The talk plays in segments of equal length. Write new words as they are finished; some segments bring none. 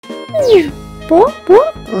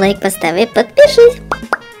Лайк поставь и подпишись.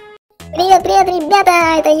 Привет,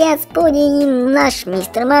 ребята, это я, Спуди, и наш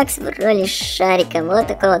мистер МАКС в роли Шарика. Вот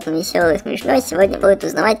такой вот веселый, смешной. Сегодня будет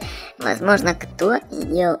узнавать, возможно, кто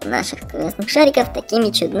сделал наших красных шариков такими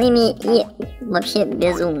чудными и вообще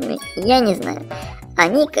безумными. Я не знаю.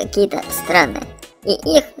 Они какие-то странные. И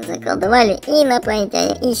их заколдовали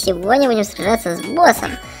инопланетяне. И сегодня будем сражаться с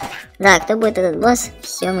боссом. Да, кто будет этот босс,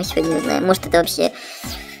 все мы сегодня узнаем. Может, это вообще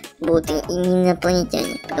будут и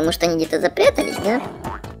инопланетяне, потому что они где-то запрятались, да?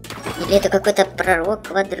 Или это какой-то пророк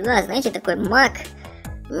квадрат, знаете, такой маг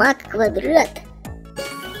квадрат.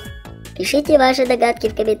 Пишите ваши догадки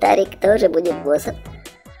в комментариях, кто же будет боссом.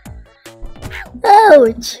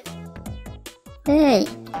 Ауч! Эй!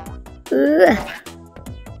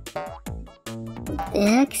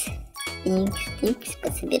 Такс, икс,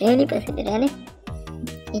 пособирали.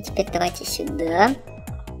 И теперь давайте сюда.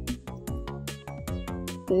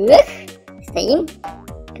 Стоим.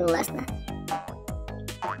 Классно.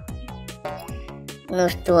 Ну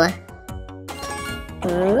что?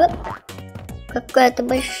 Какая-то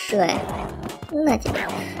большая. На тебе.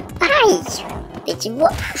 Ай! Ты чего?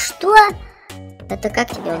 Что? Это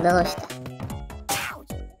как тебе удалось-то?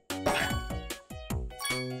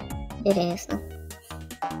 Интересно.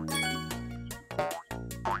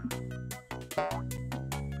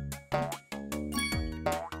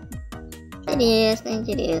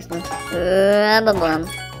 Интересно. Бабам.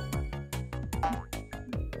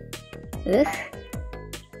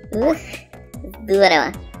 Ух,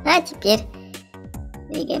 здорово. А теперь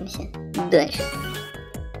двигаемся дальше.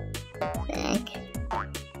 Так.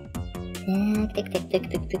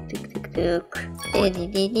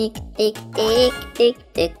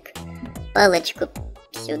 Тик. Палочку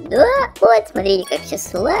сюда. Вот, смотрите, как все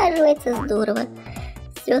слаживается, здорово.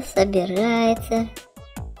 Все собирается.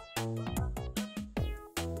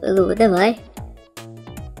 Ну, давай.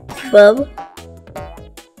 Бам.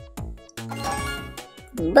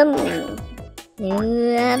 Бам. Бам.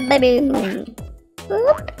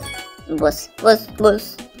 Босс.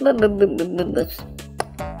 Босс.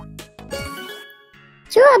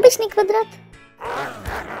 Чё, обычный квадрат?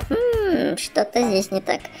 Что-то здесь не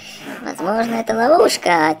так. Возможно, это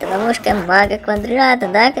ловушка. Это ловушка мага квадрата,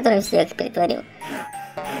 да, который всех перетворил.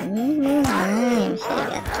 Мы узнаем все,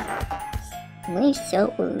 ребятки. Мы все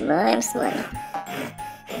узнаем с вами.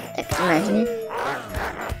 Так, нажми.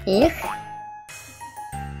 Их.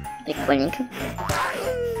 Прикольненько.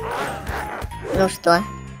 Ну что?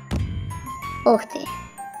 Ух ты.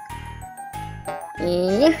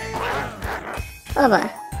 Их. Оба.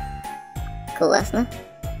 Классно.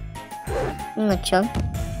 Ну чё?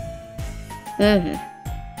 Угу.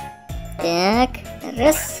 Так.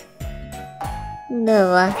 Раз.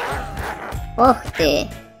 Два. Ох ты.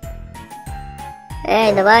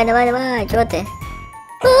 Эй, давай, чё ты?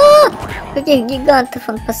 Каких гигантов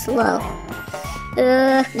он послал?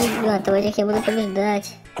 Эх, гигантов, этих я буду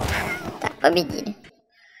побеждать. Так, победили.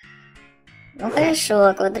 Ну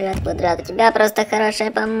хорошо, квадрат, у тебя просто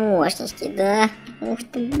хорошие помощнички, да? Ух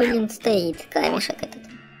ты, блин, стоит камешек этот.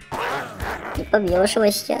 Не побьешь его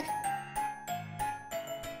сейчас.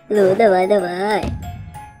 Ну, давай.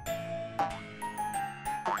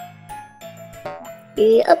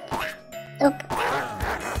 И оп.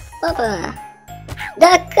 Опа.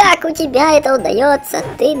 Да как у тебя это удается?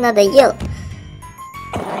 Ты надоел.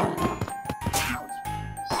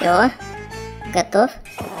 Все. Готов.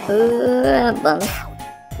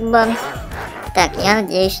 Бамс. Так, я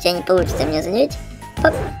надеюсь, у тебя не получится меня задеть.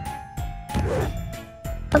 Оп.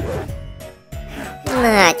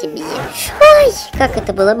 На тебе. Ой, как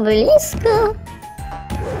это было близко.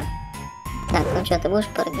 Так, ну что, ты будешь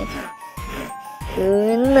прыгать?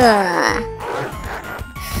 На.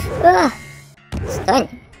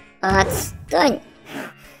 Отстань.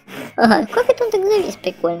 Ага, как это он так завис,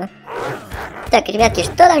 прикольно. Так, ребятки,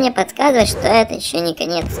 что-то мне подсказывает, что это еще не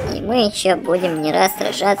конец. И мы еще будем не раз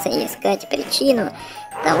сражаться и искать причину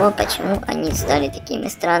того, почему они стали такими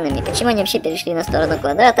странными. Почему они вообще перешли на сторону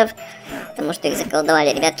квадратов. Потому что их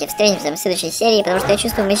заколдовали. Ребятки, встретимся в следующей серии, потому что я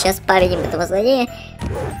чувствую, мы сейчас победим этого злодея.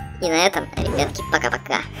 И на этом, ребятки,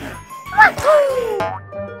 пока-пока.